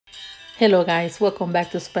Hello guys, welcome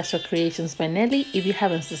back to Special Creations by Nelly. If you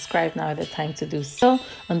haven't subscribed, now is the time to do so.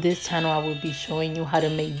 On this channel I will be showing you how to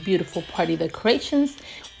make beautiful party decorations,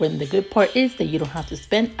 when the good part is that you don't have to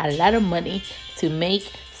spend a lot of money to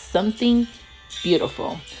make something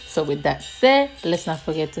beautiful. So with that said, let's not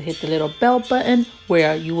forget to hit the little bell button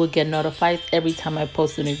where you will get notified every time I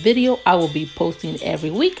post a new video. I will be posting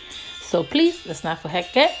every week. So please, let's not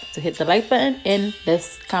forget to hit the like button and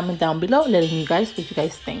let's comment down below letting me guys what you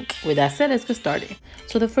guys think. With that said, let's get started.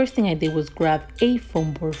 So the first thing I did was grab a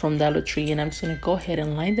foam board from Dollar Tree, and I'm just going to go ahead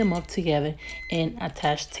and line them up together and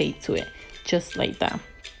attach tape to it, just like that.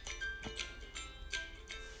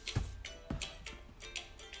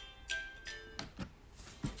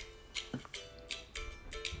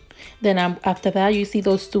 Then after that, you see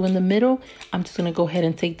those two in the middle. I'm just going to go ahead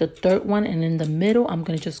and take the third one, and in the middle, I'm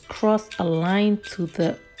going to just cross a line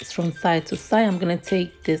from side to side. I'm going to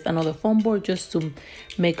take another foam board just to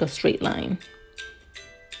make a straight line.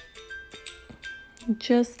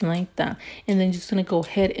 Just like that. And then just going to go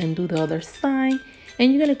ahead and do the other side.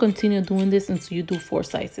 And you're going to continue doing this until you do 4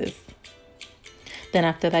 sizes. Then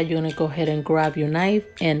after that, you're going to go ahead and grab your knife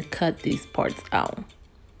and cut these parts out.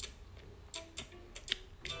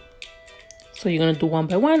 So you're going to do one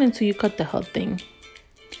by one until you cut the whole thing.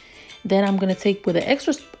 Then I'm going to take with the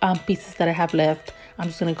extra pieces that I have left, I'm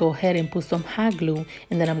just going to go ahead and put some hot glue,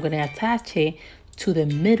 and then I'm going to attach it to the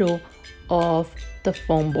middle of the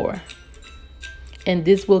foam board. And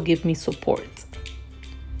this will give me support.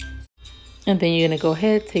 And then you're going to go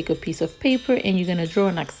ahead, take a piece of paper, and you're going to draw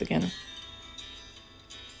an hexagon.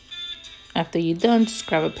 After you're done, just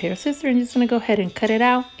grab a pair of scissors and you're just going to go ahead and cut it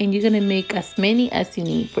out. And you're going to make as many as you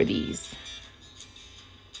need for these.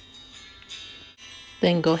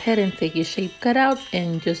 Then go ahead and take your shape cutout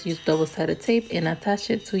and just use double-sided tape and attach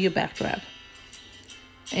it to your backdrop.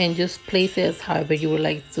 And just place it as however you would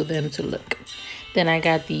like for them to look. Then I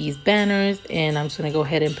got these banners, and I'm just going to go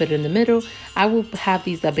ahead and put it in the middle. I will have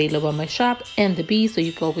these available on my shop and the bee, so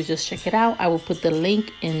you can always just check it out. I will put the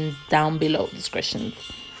link in down below description.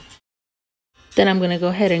 Then I'm going to go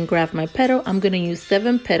ahead and grab my petal. I'm going to use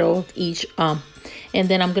 7 petals each. And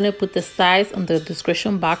then I'm going to put the size on the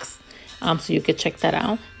description box. So you can check that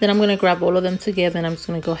out. Then I'm going to grab all of them together, and I'm just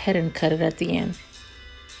going to go ahead and cut it at the end.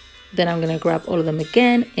 Then I'm going to grab all of them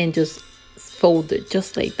again and just fold it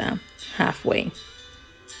just like that, halfway.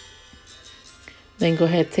 Then go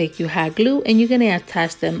ahead, take your hot glue, and you're going to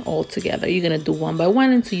attach them all together. You're going to do one by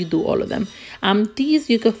one until you do all of them. These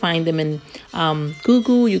you can find them in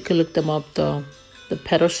Google. You can look them up, the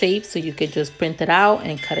petal shape, so you can just print it out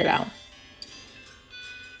and cut it out.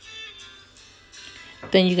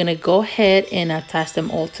 Then you're going to go ahead and attach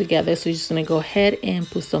them all together. So you're just going to go ahead and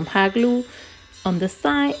put some hot glue on the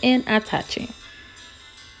side and attach it.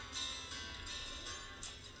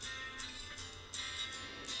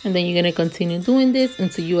 And then you're going to continue doing this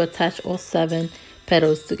until you attach all 7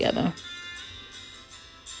 petals together.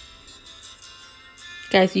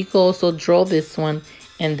 Guys, you can also draw this one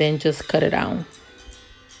and then just cut it out.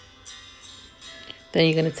 Then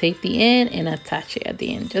you're going to take the end and attach it at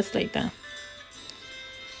the end, just like that.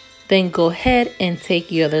 Then go ahead and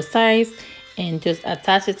take your other side and just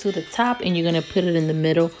attach it to the top, and you're going to put it in the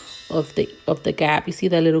middle of the gap. You see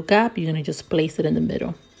that little gap? You're going to just place it in the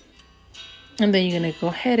middle. And then you're going to go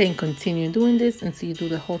ahead and continue doing this until you do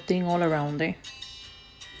the whole thing all around it.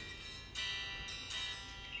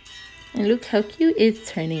 And look how cute it's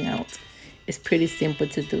turning out. It's pretty simple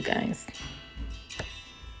to do, guys.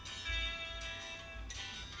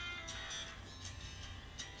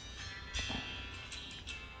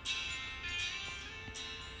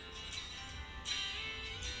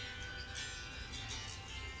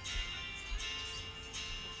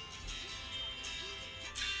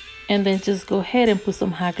 And then just go ahead and put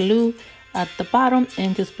some hot glue at the bottom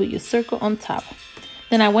and just put your circle on top.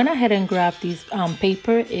 Then I went ahead and grabbed these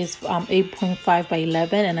paper. Is 8.5 by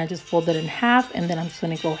 11, and I just folded it in half, and then I'm just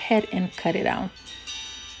going to go ahead and cut it out.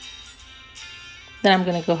 Then I'm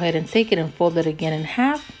going to go ahead and take it and fold it again in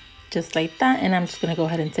half, just like that. And I'm just going to go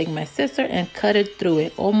ahead and take my scissor and cut it through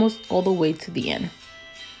it almost all the way to the end.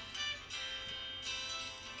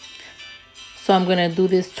 So I'm going to do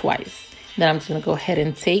this twice. Then I'm just going to go ahead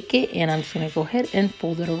and take it, and I'm just going to go ahead and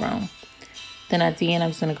fold it around. Then at the end,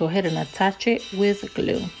 I'm just going to go ahead and attach it with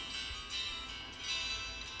glue.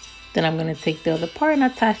 Then I'm going to take the other part and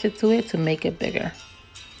attach it to it to make it bigger.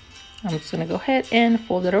 I'm just going to go ahead and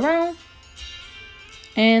fold it around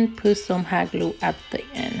and put some hot glue at the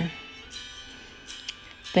end.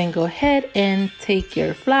 Then go ahead and take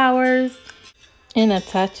your flowers and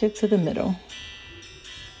attach it to the middle.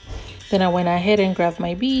 Then I went ahead and grabbed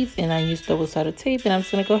my beads and I used double-sided tape, and I'm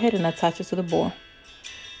just going to go ahead and attach it to the board.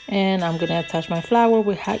 And I'm going to attach my flower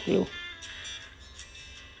with hot glue.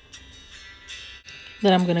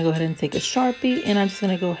 Then I'm going to go ahead and take a Sharpie, and I'm just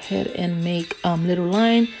going to go ahead and make a little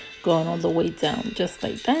line going all the way down, just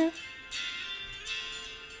like that.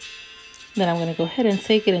 Then I'm going to go ahead and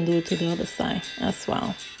take it and do it to the other side as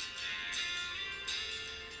well.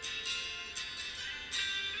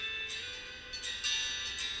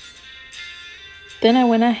 Then I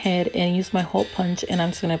went ahead and used my hole punch, and I'm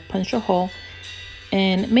just going to punch a hole.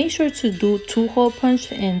 And make sure to do 2 hole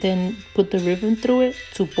punch and then put the ribbon through it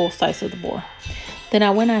to both sides of the board. Then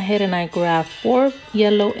I went ahead and I grabbed 4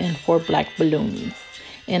 yellow and 4 black balloons.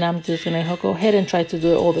 And I'm just going to go ahead and try to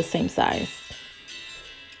do it all the same size.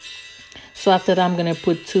 So after that, I'm going to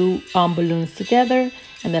put 2 balloons together.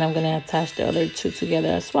 And then I'm going to attach the other 2 together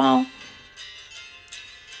as well.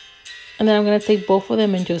 And then I'm going to take both of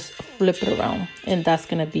them and just flip it around. And that's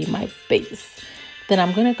going to be my base. Then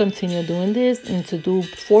I'm going to continue doing this and to do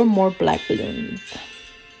 4 more black balloons.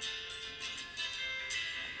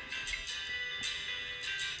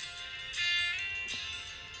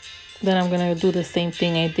 Then I'm going to do the same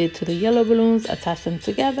thing I did to the yellow balloons, attach them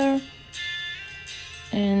together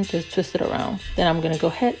and just twist it around. Then I'm going to go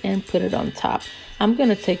ahead and put it on top. I'm going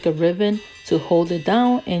to take a ribbon to hold it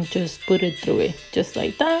down and just put it through it, just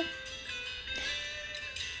like that.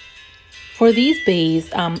 For these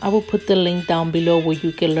bays, I will put the link down below where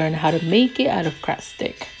you can learn how to make it out of craft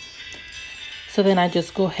stick. So then I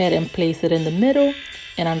just go ahead and place it in the middle,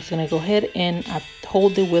 and I'm just going to go ahead and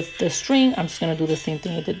hold it with the string. I'm just going to do the same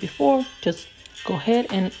thing I did before. Just go ahead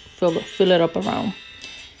and fill it up around.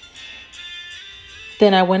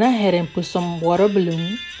 Then I went ahead and put some water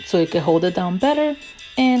balloon so it could hold it down better,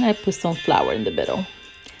 and I put some flour in the middle.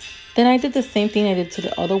 Then I did the same thing I did to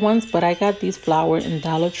the other ones, but I got these flowers in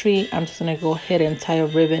Dollar Tree. I'm just going to go ahead and tie a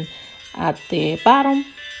ribbon at the bottom.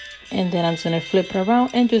 And then I'm just going to flip it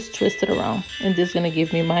around and just twist it around. And this is going to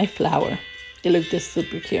give me my flower. It looks just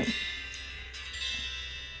super cute.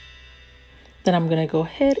 Then I'm going to go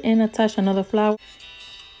ahead and attach another flower.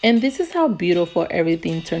 And this is how beautiful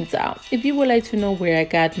everything turns out. If you would like to know where I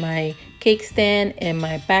got my cake stand and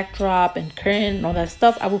my backdrop and curtain and all that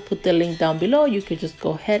stuff, I will put the link down below. You could just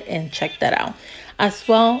go ahead and check that out. As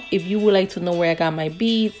well, if you would like to know where I got my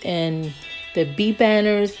beads and the bee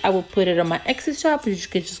banners, I will put it on my Etsy shop. You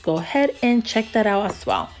could just go ahead and check that out as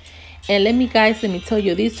well. And let me tell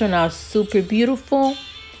you, these turn out super beautiful.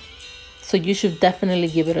 So you should definitely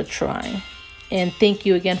give it a try. And thank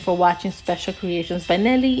you again for watching Special Creations by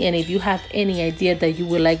Nelly. And if you have any idea that you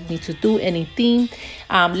would like me to do anything,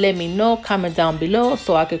 let me know. Comment down below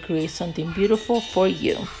so I could create something beautiful for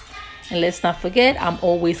you. And let's not forget, I'm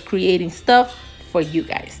always creating stuff for you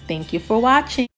guys. Thank you for watching.